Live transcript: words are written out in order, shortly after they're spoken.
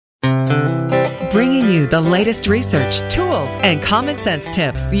bringing you the latest research, tools, and common sense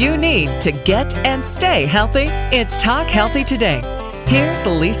tips you need to get and stay healthy. It's Talk Healthy Today. Here's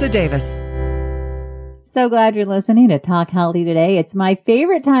Lisa Davis. So glad you're listening to Talk Healthy Today. It's my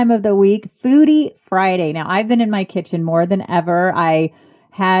favorite time of the week, Foodie Friday. Now, I've been in my kitchen more than ever. I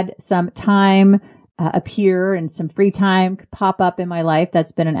had some time appear and some free time pop up in my life.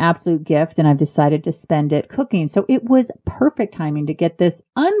 That's been an absolute gift, and I've decided to spend it cooking. So it was perfect timing to get this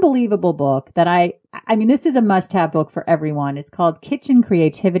unbelievable book that I mean, this is a must-have book for everyone. It's called Kitchen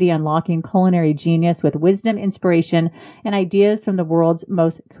Creativity: Unlocking Culinary Genius with Wisdom, Inspiration, and Ideas from the World's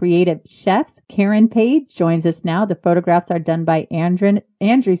Most Creative Chefs. Karen Page joins us now. The photographs are done by Andrew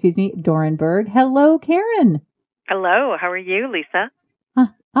Dorenberg. Hello, Karen. Hello. How are you, Lisa?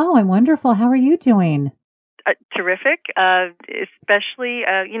 Oh, I'm wonderful. How are you doing? Terrific. Especially,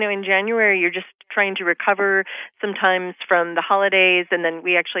 in January, you're just trying to recover sometimes from the holidays, and then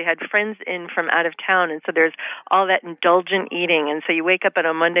we actually had friends in from out of town, and so there's all that indulgent eating, and so you wake up on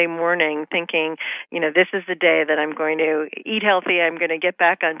a Monday morning thinking, this is the day that I'm going to eat healthy, I'm going to get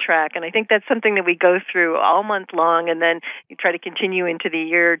back on track, and I think that's something that we go through all month long, and then you try to continue into the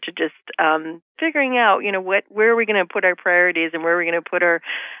year to just figuring out, where are we going to put our priorities and where are we going to put our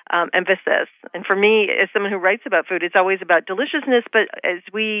emphasis. And for me, as someone who writes about food, it's always about deliciousness, but as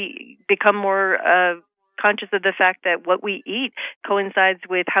we become more conscious of the fact that what we eat coincides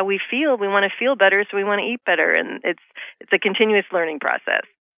with how we feel, we want to feel better, so we want to eat better, and it's a continuous learning process.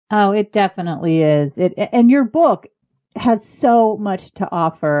 Oh, it definitely is. And your book has so much to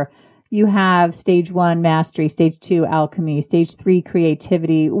offer. You have stage 1, mastery; stage 2, alchemy; stage 3,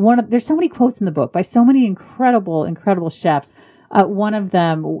 creativity. There's so many quotes in the book by so many incredible chefs. One of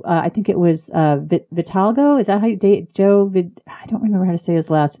them, I think it was Vitalgo. Is that how you date Joe? I don't remember how to say his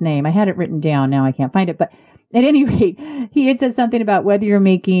last name. I had it written down. Now I can't find it. But at any rate, he had said something about whether you're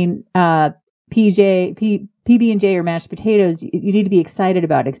making PB&J or mashed potatoes, you need to be excited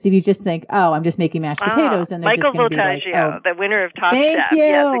about it. Because if you just think, oh, I'm just making mashed potatoes, and they're Michael just going to be like, Voltaggio, the winner of Top Thank Chef. you.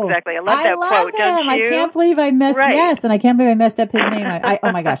 Yes, exactly. I love that quote, don't you? I can't believe I messed. Right. Yes, and I can't believe I messed up his name.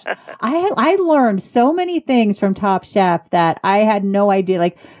 Oh my gosh, I learned so many things from Top Chef that I had no idea.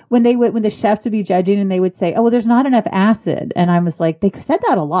 Like when the chefs would be judging and they would say, oh, well, there's not enough acid, and I was like, they said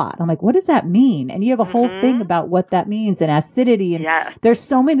that a lot. I'm like, what does that mean? And you have a whole thing about what that means, and acidity, and there's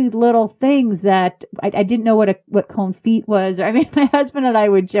so many little things that I didn't know what confit was. I mean, my husband and I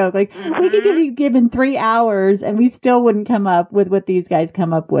would joke, like, we could be given 3 hours and we still wouldn't come up with what these guys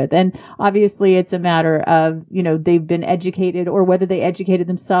come up with. And obviously it's a matter of, they've been educated, or whether they educated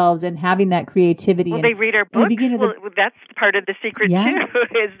themselves, and having that creativity. Well, they read our books. That's part of the secret too,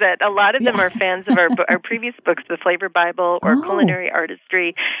 is that a lot of them are fans of our previous books, The Flavor Bible or Culinary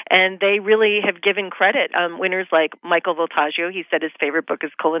Artistry, and they really have given credit. Winners like Michael Voltaggio, he said his favorite book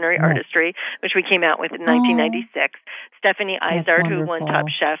is Culinary Artistry, which we came out with in 1996. Stephanie Izard, who won Top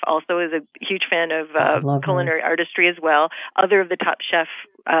Chef, also is a huge fan of Culinary Artistry as well. Other of the Top Chef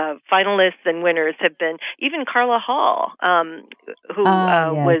finalists and winners have been even Carla Hall, who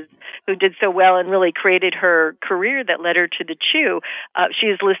did so well and really created her career that led her to the Chew. She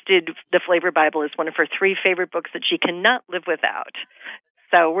has listed The Flavor Bible as one of her 3 favorite books that she cannot live without.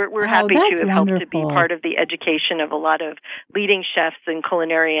 So we're happy to have helped to be part of the education of a lot of leading chefs and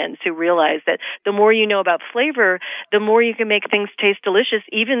culinarians who realize that the more you know about flavor, the more you can make things taste delicious,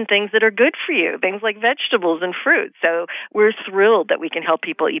 even things that are good for you, things like vegetables and fruits. So we're thrilled that we can help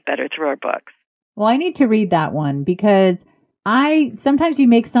people eat better through our books. Well, I need to read that one, because sometimes you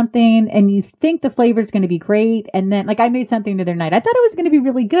make something and you think the flavor is going to be great. And then, like, I made something the other night. I thought it was going to be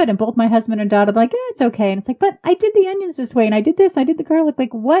really good. And both my husband and daughter were like, it's okay. And it's like, but I did the onions this way, and I did this, I did the garlic.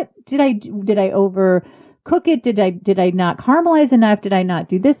 Like, what did I do? Did I overcook it? Did I not caramelize enough? Did I not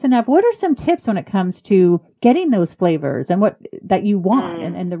do this enough? What are some tips when it comes to getting those flavors and what that you want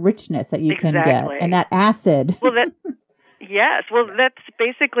and the richness that you can get, and that acid? Well, yes. Well, that's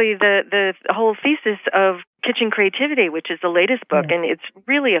basically the whole thesis of Kitchen Creativity, which is the latest book, and it's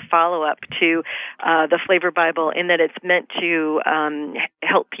really a follow-up to the Flavor Bible, in that it's meant to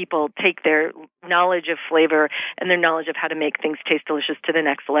help people take their knowledge of flavor and their knowledge of how to make things taste delicious to the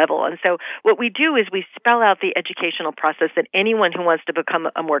next level. And so what we do is we spell out the educational process that anyone who wants to become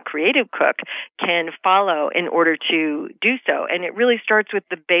a more creative cook can follow in order to do so. And it really starts with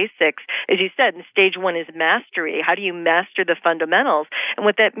the basics. As you said, stage 1 is mastery. How do you master the fundamentals? And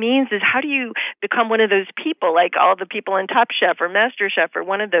what that means is, how do you become one of those people people, like all the people in Top Chef or Master Chef or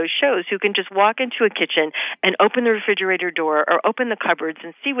one of those shows, who can just walk into a kitchen and open the refrigerator door or open the cupboards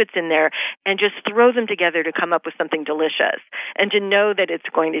and see what's in there and just throw them together to come up with something delicious and to know that it's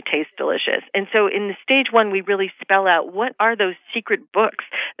going to taste delicious. And so in the stage one, we really spell out what are those secret books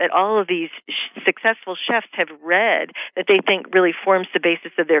that all of these successful chefs have read that they think really forms the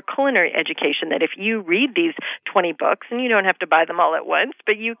basis of their culinary education, that if you read these 20 books, and you don't have to buy them all at once,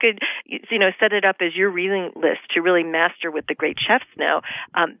 but you could, set it up as your reading list to really master what the great chefs know.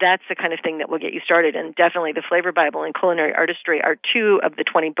 That's the kind of thing that will get you started. And definitely the Flavor Bible and Culinary Artistry are 2 of the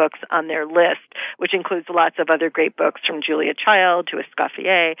 20 books on their list, which includes lots of other great books from Julia Child to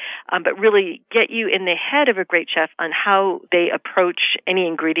Escoffier, but really get you in the head of a great chef on how they approach any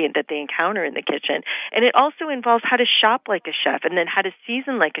ingredient that they encounter in the kitchen. And it also involves how to shop like a chef and then how to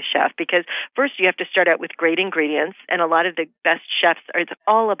season like a chef, because first you have to start out with great ingredients, and a lot of the best chefs, it's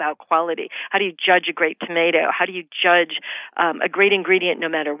all about quality. How do you judge a great tomato? How do you judge a great ingredient no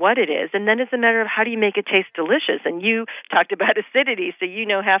matter what it is? And then it's a matter of how do you make it taste delicious? And you talked about acidity, so you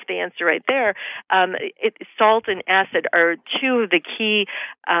know half the answer right there. Salt and acid are 2 of the key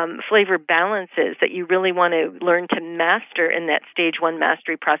flavor balances that you really want to learn to master in that stage 1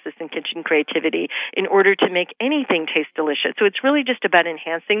 mastery process in kitchen creativity in order to make anything taste delicious. So it's really just about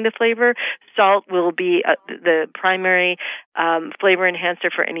enhancing the flavor. Salt will be the primary flavor enhancer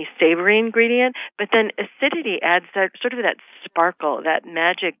for any savory ingredient, but then acidity adds that sort of that sparkle, that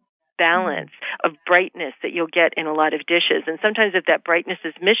magic balance of brightness that you'll get in a lot of dishes. And sometimes if that brightness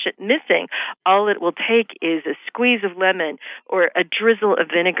is missing, all it will take is a squeeze of lemon or a drizzle of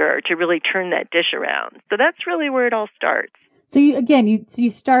vinegar to really turn that dish around. So that's really where it all starts. So you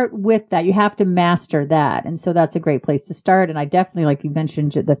start with that. You have to master that. And so that's a great place to start. And I definitely, like you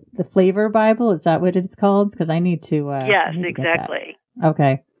mentioned, the Flavor Bible, is that what it's called? Because I need to. Yes, exactly.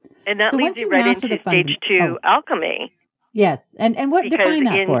 Okay. And that leads you right into stage 2 alchemy. Yes. And what, define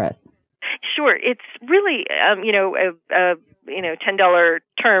that for us? Sure. It's really, a $10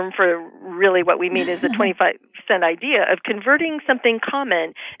 term for really what we mean is a 25-cent idea of converting something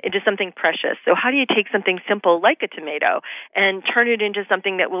common into something precious. So how do you take something simple like a tomato and turn it into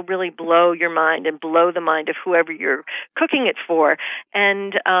something that will really blow your mind and blow the mind of whoever you're cooking it for?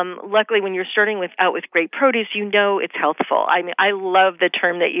 And luckily, when you're starting out with great produce, it's healthful. I mean, I love the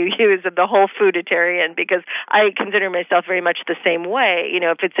term that you use of the whole fooditarian, because I consider myself very much the same way.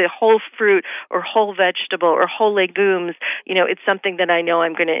 If it's a whole fruit or whole vegetable or whole legumes, it's something that I know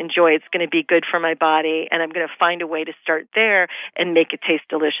I'm going to enjoy. It's going to be good for my body, and I'm going to find a way to start there and make it taste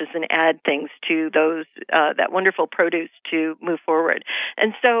delicious and add things to those that wonderful produce to move forward.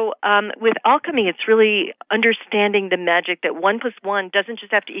 And so with alchemy, it's really understanding the magic that 1 + 1 doesn't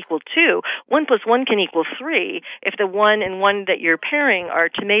just have to equal 2. 1 + 1 can equal 3 if the 1 and 1 that you're pairing are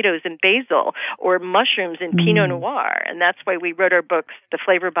tomatoes and basil or mushrooms and Pinot Noir. And that's why we wrote our books, The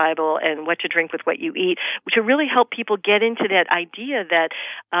Flavor Bible and What to Drink with What You Eat, to really help people get into that idea that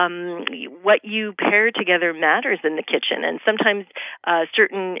what you pair together matters in the kitchen. And sometimes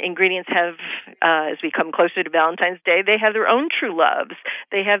certain ingredients have, as we come closer to Valentine's Day, they have their own true loves.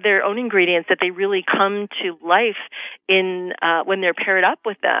 They have their own ingredients that they really come to life in when they're paired up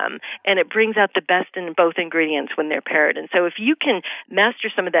with them. And it brings out the best in both ingredients when they're paired. And so if you can master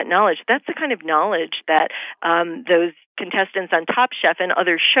some of that knowledge, that's the kind of knowledge that those contestants on Top Chef and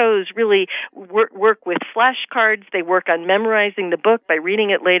other shows really work with flashcards. They work on memorizing the book by reading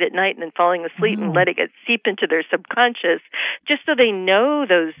it late at night and then falling asleep and letting it seep into their subconscious, just so they know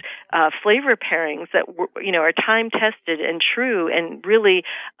those flavor pairings that are time tested and true and really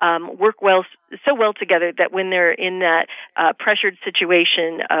work so well together that when they're in that pressured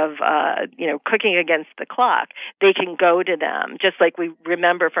situation of cooking against the clock, they can go to them. Just like we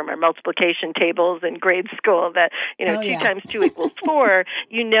remember from our multiplication tables in grade school that 2 times 2 equals 4.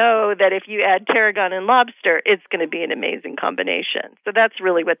 You know that if you add tarragon and lobster, it's going to be an amazing combination. So that's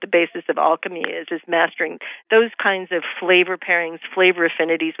really what the basis of alchemy is mastering those kinds of flavor pairings, flavor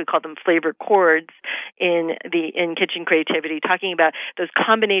affinities. We call them flavor chords in kitchen creativity, talking about those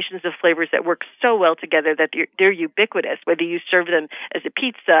combinations of flavors that work so well together that they're ubiquitous, whether you serve them as a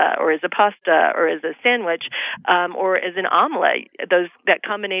pizza or as a pasta or as a sandwich or as an omelet. That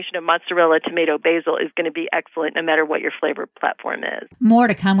combination of mozzarella, tomato, basil is going to be excellent no matter what your flavor platform is. More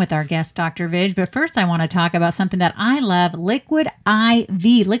to come with our guest, Dr. Vij, but first I want to talk about something that I love, Liquid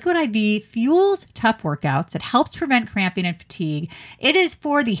IV. Liquid IV fuels tough workouts. It helps prevent cramping and fatigue. It is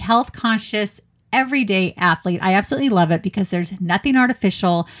for the health-conscious everyday athlete. I absolutely love it because there's nothing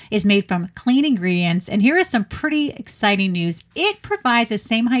artificial. It's made from clean ingredients. And here is some pretty exciting news. It provides the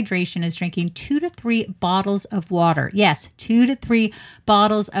same hydration as drinking 2 to 3 bottles of water. Yes, 2 to 3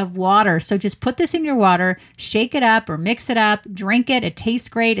 bottles of water. So just put this in your water, shake it up or mix it up, drink it. It tastes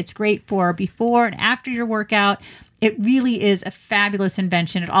great. It's great for before and after your workout. It really is a fabulous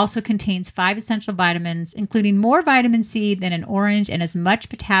invention. It also contains 5 essential vitamins, including more vitamin C than an orange and as much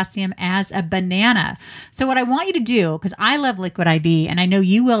potassium as a banana. So what I want you to do, because I love Liquid IV and I know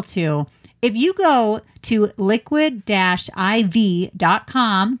you will too, if you go to liquid-iv.com,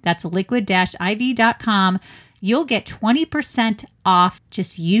 that's liquid-iv.com, you'll get 20% off.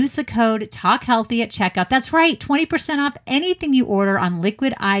 Just use the code TalkHealthy at checkout. That's right, 20% off anything you order on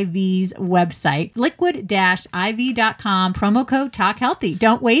Liquid IV's website, liquid-iv.com, promo code TalkHealthy.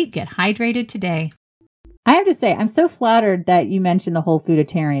 Don't wait, get hydrated today. I have to say, I'm so flattered that you mentioned the whole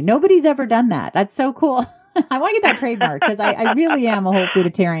fooditarian. Nobody's ever done that. That's so cool. I want to get that trademark because I really am a whole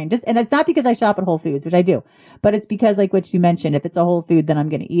fooditarian. And it's not because I shop at Whole Foods, which I do, but it's because like what you mentioned, if it's a whole food, then I'm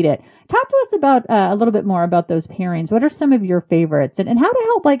going to eat it. Talk to us about a little bit more about those pairings. What are some of your favorites and how to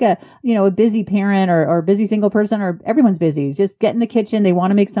help like a busy parent or busy single person, or everyone's busy, just get in the kitchen. They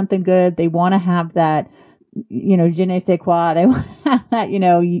want to make something good. They want to have that, je ne sais quoi. They want to have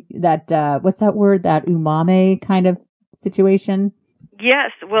that, what's that word? That umami kind of situation.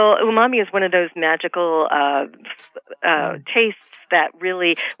 Yes. Well, umami is one of those magical tastes that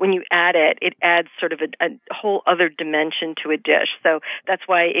really, when you add it, it adds sort of a whole other dimension to a dish. So that's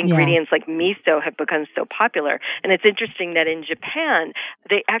why ingredients like miso have become so popular. And it's interesting that in Japan,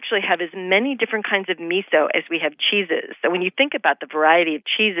 they actually have as many different kinds of miso as we have cheeses. So when you think about the variety of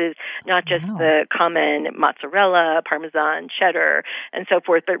cheeses, not just the common mozzarella, Parmesan, cheddar, and so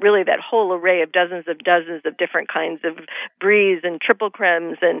forth, but really that whole array of dozens of different kinds of bries and triple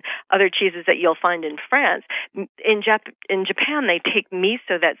cremes and other cheeses that you'll find in France. In Japan, they take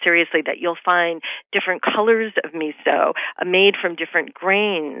miso that seriously, that you'll find different colors of miso made from different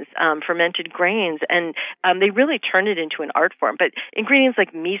grains, fermented grains, and they really turn it into an art form. But ingredients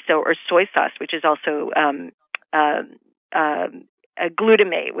like miso or soy sauce, which is also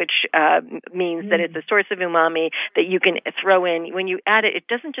glutamate, which means that it's a source of umami that you can throw in. When you add it, it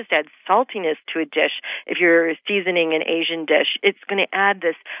doesn't just add saltiness to a dish. If you're seasoning an Asian dish, it's going to add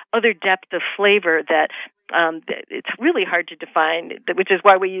this other depth of flavor that it's really hard to define, which is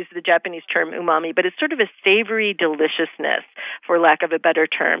why we use the Japanese term umami, but it's sort of a savory deliciousness, for lack of a better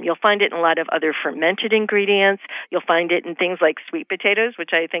term. You'll find it in a lot of other fermented ingredients. You'll find it in things like sweet potatoes,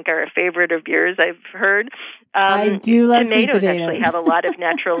 which I think are a favorite of yours, I've heard. I do love tomatoes. Sweet potatoes. Actually have a lot of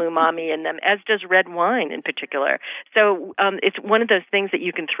natural umami in them, as does red wine in particular. So it's one of those things that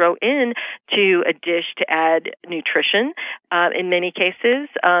you can throw in to a dish to add nutrition. In many cases,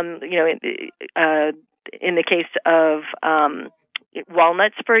 in the case of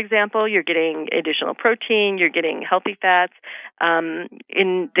walnuts, for example, you're getting additional protein, you're getting healthy fats.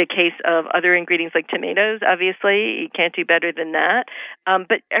 In the case of other ingredients like tomatoes, obviously, you can't do better than that.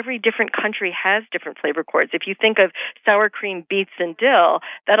 But every different country has different flavor chords. If you think of sour cream, beets, and dill,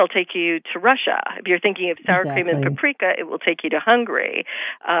 that'll take you to Russia. If you're thinking of sour cream and paprika, it will take you to Hungary.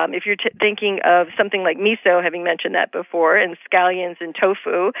 If you're thinking of something like miso, having mentioned that before, and scallions and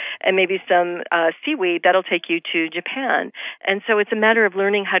tofu, and maybe some seaweed, that'll take you to Japan. And so it's a matter of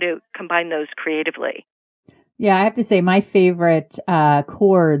learning how to combine those creatively. Yeah, I have to say my favorite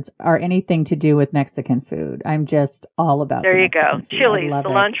chords are anything to do with Mexican food. I'm just all about There you go. Food. Chili,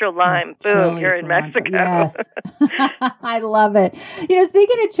 cilantro, lime. Boom, chili, you're in Mexico. Yes. I love it.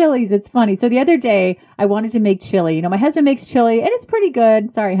 Speaking of chilies, it's funny. So the other day I wanted to make chili. My husband makes chili and it's pretty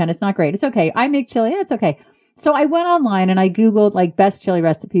good. Sorry, hon, it's not great. It's okay. I make chili and it's okay. So I went online and I Googled like best chili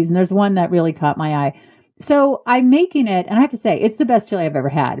recipes, and there's one that really caught my eye. So I'm making it, and I have to say, it's the best chili I've ever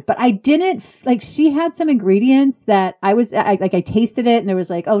had. But I didn't, she had some ingredients that I tasted it, and there was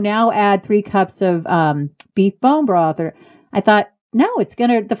like, oh, now add 3 cups of beef bone broth. Or I thought, no,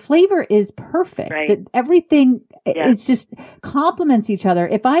 the flavor is perfect. Right. Everything, it's just complements each other.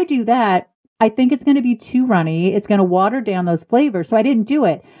 If I do that, I think it's going to be too runny. It's going to water down those flavors. So I didn't do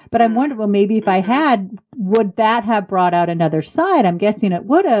it. But I'm wondering, well, maybe if I had, would that have brought out another side? I'm guessing it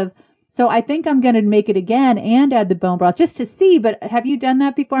would have. So I think I'm going to make it again and add the bone broth just to see. But have you done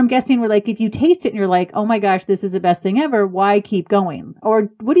that before? I'm guessing we're like, if you taste it and you're like, oh my gosh, this is the best thing ever, why keep going? Or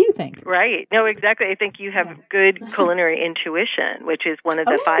what do you think? Right. No, exactly. I think you have good culinary intuition, which is one of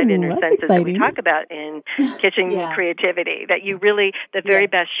the 5 inner senses that we talk about in kitchen creativity. That you really, the very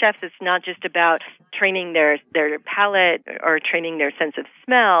best chefs, it's not just about training their palate or training their sense of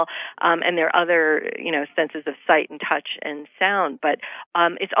smell and their other, senses of sight and touch and sound, but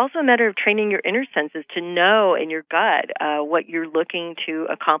it's also a matter matter of training your inner senses to know in your gut what you're looking to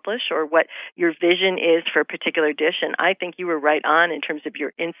accomplish or what your vision is for a particular dish. And I think you were right on in terms of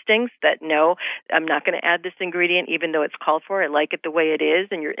your instincts that no, I'm not going to add this ingredient even though it's called for. I like it the way it is,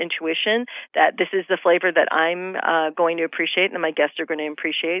 and your intuition that this is the flavor that I'm going to appreciate and that my guests are going to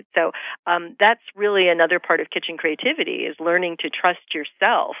appreciate. So that's really another part of kitchen creativity, is learning to trust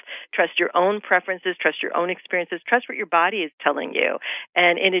yourself, trust your own preferences, trust your own experiences, trust what your body is telling you.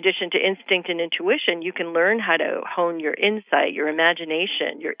 And in addition to instinct and intuition, you can learn how to hone your insight, your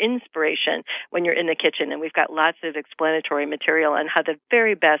imagination, your inspiration when you're in the kitchen. And we've got lots of explanatory material on how the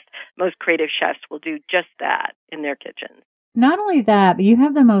very best, most creative chefs will do just that in their kitchens. Not only that, but you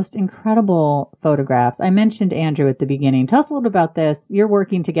have the most incredible photographs. I mentioned Andrew at the beginning. Tell us a little about this. You're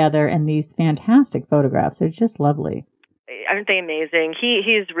working together, and these fantastic photographs. They're just lovely. Aren't they amazing?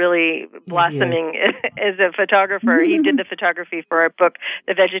 He's really blossoming as a photographer. He did the photography for our book,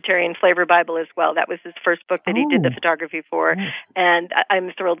 The Vegetarian Flavor Bible, as well. That was his first book that he did the photography for. Yes. And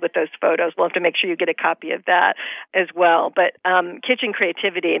I'm thrilled with those photos. We'll have to make sure you get a copy of that as well. But kitchen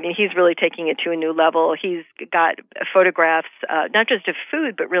creativity, I mean, he's really taking it to a new level. He's got photographs, not just of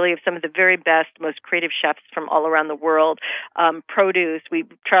food, but really of some of the very best, most creative chefs from all around the world. Produce. We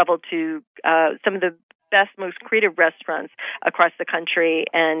traveled to some of the best, most creative restaurants across the country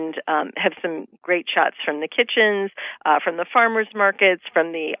and have some great shots from the kitchens, from the farmers markets,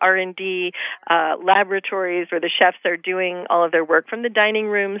 from the R&D laboratories where the chefs are doing all of their work, from the dining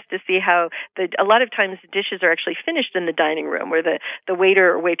rooms to see how a lot of times dishes are actually finished in the dining room, where the waiter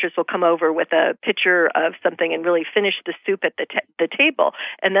or waitress will come over with a pitcher of something and really finish the soup at the table.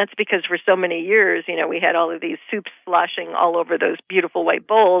 And that's because for so many years, we had all of these soups sloshing all over those beautiful white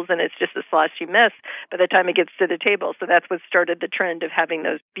bowls, and it's just a sloshy mess by the time it gets to the table. So that's what started the trend of having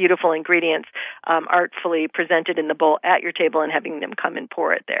those beautiful ingredients artfully presented in the bowl at your table and having them come and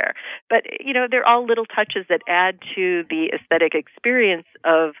pour it there. But, they're all little touches that add to the aesthetic experience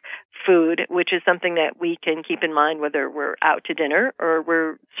of food, which is something that we can keep in mind whether we're out to dinner or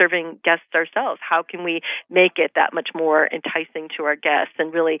we're serving guests ourselves. How can we make it that much more enticing to our guests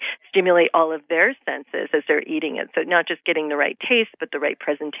and really stimulate all of their senses as they're eating it? So not just getting the right taste, but the right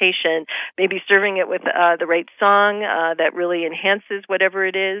presentation, maybe serving it with the right song that really enhances whatever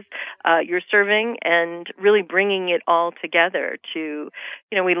it is you're serving, and really bringing it all together to,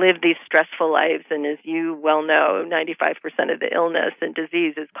 we live these stressful lives, and as you well know, 95% of the illness and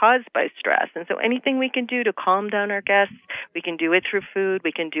disease is caused by stress. And so anything we can do to calm down our guests, we can do it through food,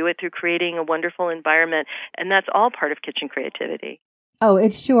 we can do it through creating a wonderful environment, and that's all part of kitchen creativity. Oh,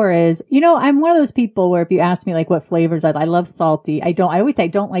 it sure is. I'm one of those people where if you ask me like what flavors I love salty. I always say I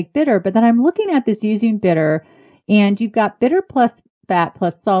don't like bitter, but then I'm looking at this using bitter, and you've got bitter plus fat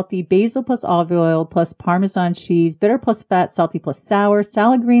plus salty, basil plus olive oil plus Parmesan cheese, bitter plus fat, salty plus sour,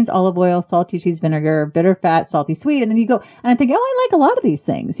 salad greens, olive oil, salty cheese, vinegar, bitter fat, salty sweet. And then you go, and I think, I like a lot of these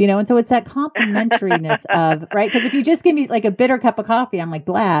things, and so it's that complementariness of, right? Because if you just give me like a bitter cup of coffee, I'm like,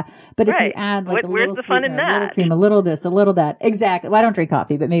 blah. But if you add like a little sweetener, a little cream, a little this, a little that. Exactly. Well, I don't drink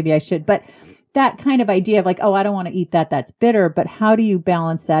coffee, but maybe I should. But that kind of idea of like, I don't want to eat that. That's bitter. But how do you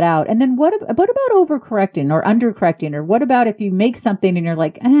balance that out? And then what about overcorrecting or undercorrecting? Or what about if you make something and you're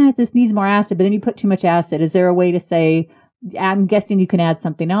like, this needs more acid, but then you put too much acid? Is there a way to say, I'm guessing you can add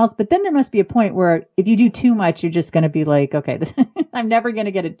something else, but then there must be a point where if you do too much, you're just going to be like, okay, I'm never going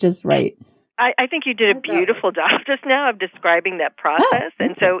to get it just right. I think you did a beautiful job just now of describing that process.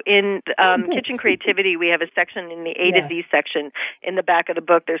 And so in Kitchen Creativity, we have a section in the A to Z section in the back of the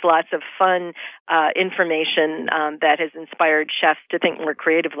book. There's lots of fun information that has inspired chefs to think more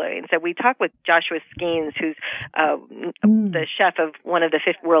creatively. And so we talk with Joshua Skeens, who's the chef of one of the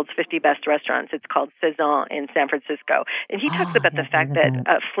world's 50 best restaurants. It's called Saison in San Francisco. And he talks about the fact that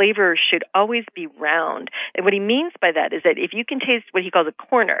flavor should always be round. And what he means by that is that if you can taste what he calls a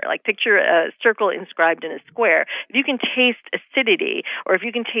corner, like picture a circle inscribed in a square, if you can taste acidity or if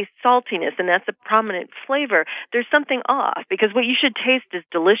you can taste saltiness, and that's a prominent flavor, there's something off, because what you should taste is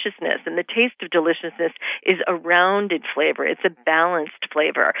deliciousness, and the taste of deliciousness is a rounded flavor. It's a balanced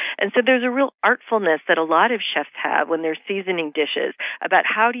flavor. And so there's a real artfulness that a lot of chefs have when they're seasoning dishes about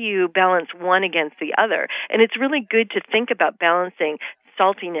how do you balance one against the other. And it's really good to think about balancing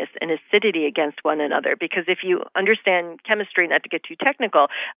saltiness and acidity against one another, because if you understand chemistry, not to get too technical,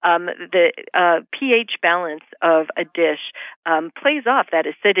 the pH balance of a dish plays off that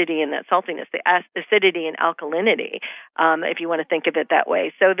acidity and that saltiness, the acidity and alkalinity, if you want to think of it that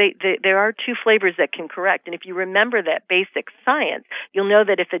way. So there are two flavors that can correct. And if you remember that basic science, you'll know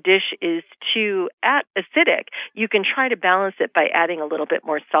that if a dish is too acidic, you can try to balance it by adding a little bit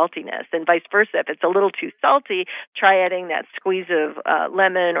more saltiness, and vice versa. If it's a little too salty, try adding that squeeze of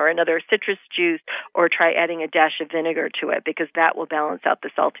lemon or another citrus juice, or try adding a dash of vinegar to it, because that will balance out the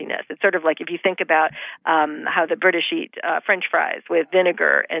saltiness. It's sort of like if you think about how the British eat French fries with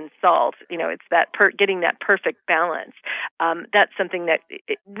vinegar and salt, it's that getting that perfect balance. That's something that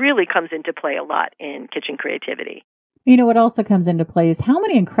it really comes into play a lot in kitchen creativity. What also comes into play is how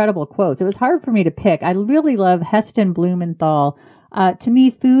many incredible quotes. It was hard for me to pick. I really love Heston Blumenthal. To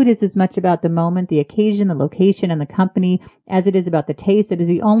me, food is as much about the moment, the occasion, the location, and the company as it is about the taste. It is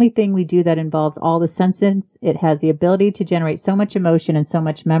the only thing we do that involves all the senses. It has the ability to generate so much emotion and so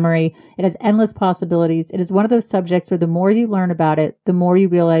much memory. It has endless possibilities. It is one of those subjects where the more you learn about it, the more you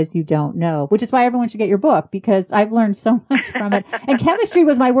realize you don't know, which is why everyone should get your book, because I've learned so much from it. And chemistry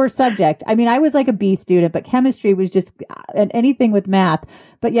was my worst subject. I mean, I was like a B student, but chemistry was just anything with math.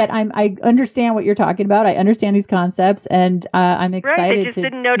 But yet I understand what you're talking about. I understand these concepts, and I'm excited to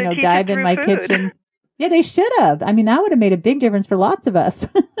didn't know to dive in my food. kitchen. Yeah, they should have. I mean, that would have made a big difference for lots of us.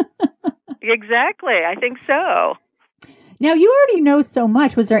 Exactly. I think so. Now, you already know so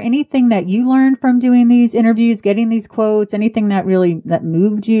much. Was there anything that you learned from doing these interviews, getting these quotes, anything that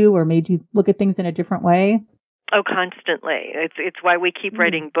moved you or made you look at things in a different way? Oh, constantly. It's why we keep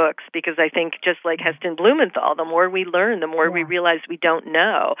writing books, because I think just like Heston Blumenthal, the more we learn, the more we realize we don't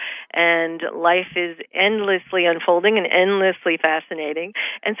know. And life is endlessly unfolding and endlessly fascinating.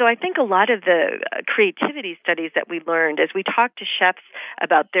 And so I think a lot of the creativity studies that we learned, as we talked to chefs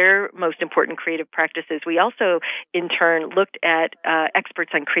about their most important creative practices, we also in turn looked at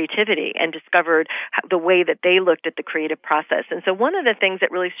experts on creativity and discovered the way that they looked at the creative process. And so one of the things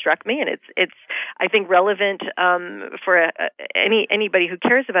that really struck me, and it's I think relevant for anybody who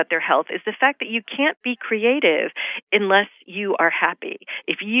cares about their health, is the fact that you can't be creative unless you are happy.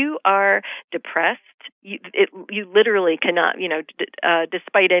 If you are depressed, you literally cannot,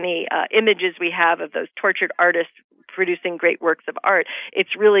 despite any images we have of those tortured artists producing great works of art,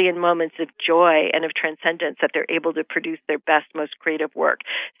 it's really in moments of joy and of transcendence that they're able to produce their best, most creative work.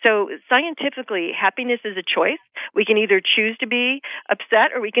 So scientifically, happiness is a choice. We can either choose to be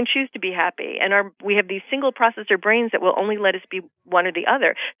upset or we can choose to be happy. And we have these single processor brains that will only let us be one or the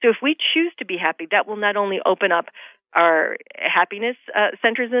other. So if we choose to be happy, that will not only open up our happiness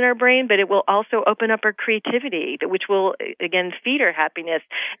centers in our brain, but it will also open up our creativity, which will, again, feed our happiness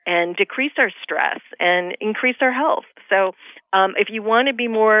and decrease our stress and increase our health. So if you want to be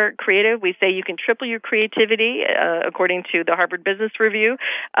more creative, we say you can triple your creativity, according to the Harvard Business Review.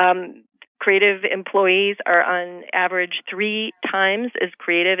 Creative employees are on average 3 times as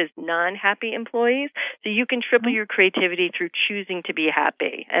creative as non-happy employees. So you can triple your creativity through choosing to be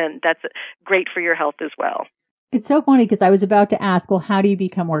happy, and that's great for your health as well. It's so funny because I was about to ask, well, how do you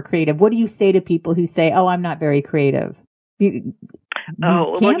become more creative? What do you say to people who say, oh, I'm not very creative?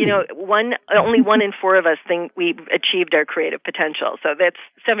 Only 1 in 4 of us think we've achieved our creative potential. So that's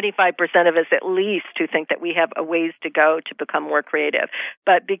 75% of us at least who think that we have a ways to go to become more creative.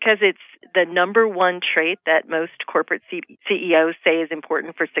 But because it's the number one trait that most corporate CEOs say is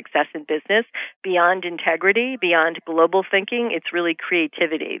important for success in business, beyond integrity, beyond global thinking, it's really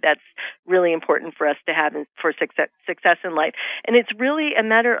creativity. That's really important for us to have for success in life. And it's really a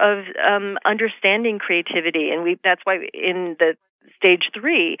matter of understanding creativity. And that's why in the Stage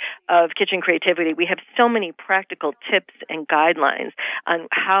 3 of Kitchen Creativity, we have so many practical tips and guidelines on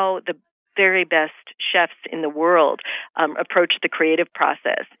how the very best chefs in the world approach the creative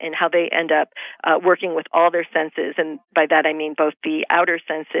process and how they end up working with all their senses. And by that, I mean both the outer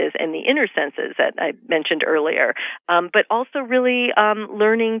senses and the inner senses that I mentioned earlier, but also really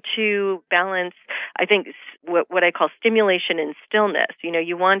learning to balance, I think, what I call stimulation and stillness.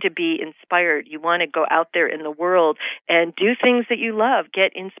 You want to be inspired. You want to go out there in the world and do things that you love.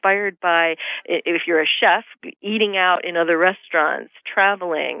 Get inspired by, if you're a chef, eating out in other restaurants,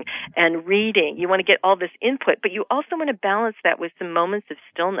 traveling, and reading. You want to get all this input, but you also want to balance that with some moments of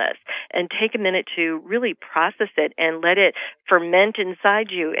stillness and take a minute to really process it and let it ferment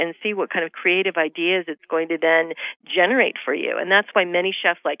inside you and see what kind of creative ideas it's going to then generate for you. And that's why many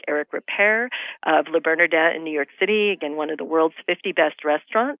chefs like Eric Ripert of Le Bernardin in New York City, again, one of the world's 50 best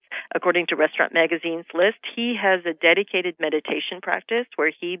restaurants, according to Restaurant Magazine's list, he has a dedicated meditation practice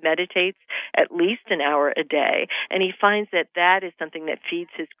where he meditates at least an hour a day. And he finds that that is something that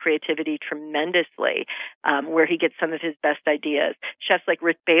feeds his creativity tremendously, where he gets some of his best ideas. Chefs like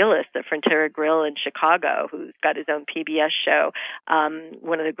Rick Bayless at Frontera Grill in Chicago, who's got his own PBS show,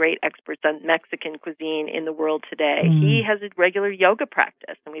 one of the great experts on Mexican cuisine in the world today. He has a regular yoga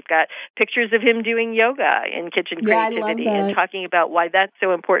practice, and we've got pictures of him doing yoga in Kitchen Creativity and talking about why that's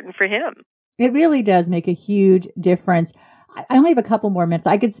so important for him. It really does make a huge difference. I only have a couple more minutes.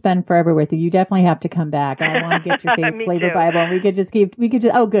 I could spend forever with you. You definitely have to come back. And I want to get your flavor too. Bible. And we could just good. We could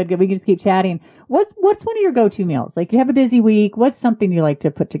just keep chatting. What's one of your go-to meals? Like, you have a busy week. What's something you like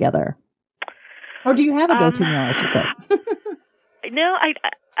to put together? Or do you have a go-to meal, I should say? No,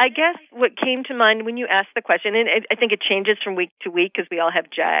 I guess what came to mind when you asked the question, and I think it changes from week to week because we all have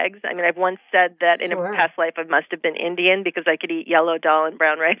jags. I mean, I've once said that in a past life I must have been Indian because I could eat yellow dal and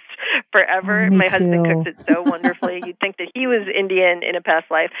brown rice forever. Me My too. husband cooks it so wonderfully. You'd think that he was Indian in a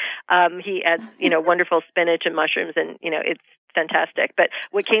past life. He adds, wonderful spinach and mushrooms, and, it's fantastic. But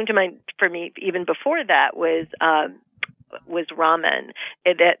what came to mind for me even before that was ramen.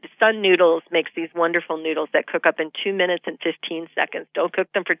 Sun Noodles makes these wonderful noodles that cook up in 2 minutes and 15 seconds. Don't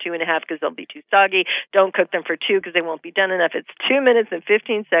cook them for 2.5 because they'll be too soggy. Don't cook them for 2 because they won't be done enough. It's 2 minutes and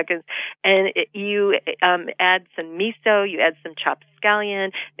 15 seconds. And you add some miso, you add some chopped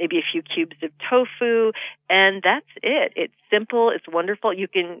scallion, maybe a few cubes of tofu, and that's it. It's simple. It's wonderful. You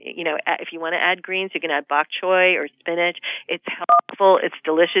can, if you want to add greens, you can add bok choy or spinach. It's healthful. It's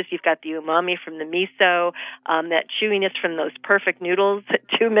delicious. You've got the umami from the miso, that chewiness from those perfect noodles,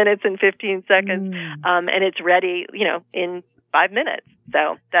 2 minutes and 15 seconds, and it's ready, in 5 minutes.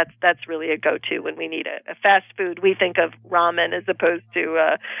 So that's really a go-to when we need a fast food. We think of ramen as opposed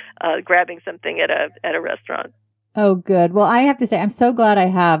to grabbing something at a restaurant. Oh, good. Well, I have to say, I'm so glad I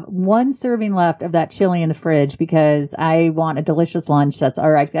have one serving left of that chili in the fridge because I want a delicious lunch. That's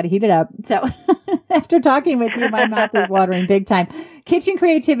all right. I've got to heat it up. So after talking with you, my mouth is watering big time. Kitchen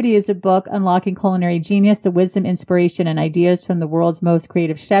Creativity is a book unlocking culinary genius, the wisdom, inspiration, and ideas from the world's most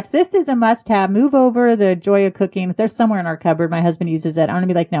creative chefs. This is a must-have. Move over the Joy of Cooking. They're somewhere in our cupboard. My husband uses it. I'm going to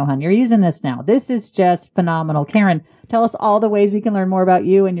be like, no, hon, you're using this now. This is just phenomenal. Karen, tell us all the ways we can learn more about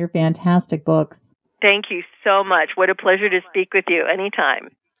you and your fantastic books. Thank you so much. What a pleasure to speak with you anytime.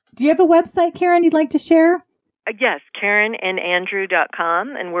 Do you have a website, Karen, you'd like to share? Yes,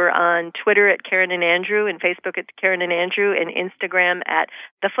 KarenandAndrew.com, and we're on Twitter at Karen and Andrew, and Facebook at Karen and Andrew, and Instagram at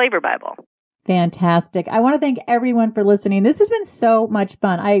The Flavor Bible. Fantastic. I want to thank everyone for listening. This has been so much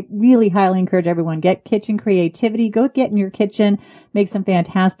fun. I really highly encourage everyone, get Kitchen Creativity. Go get in your kitchen, make some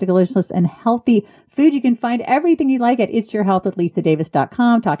fantastic, delicious, and healthy food. You can find everything you like at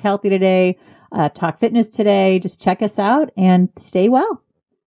itsyourhealth@lisadavis.com. Talk Healthy Today. Talk Fitness Today. Just check us out and stay well.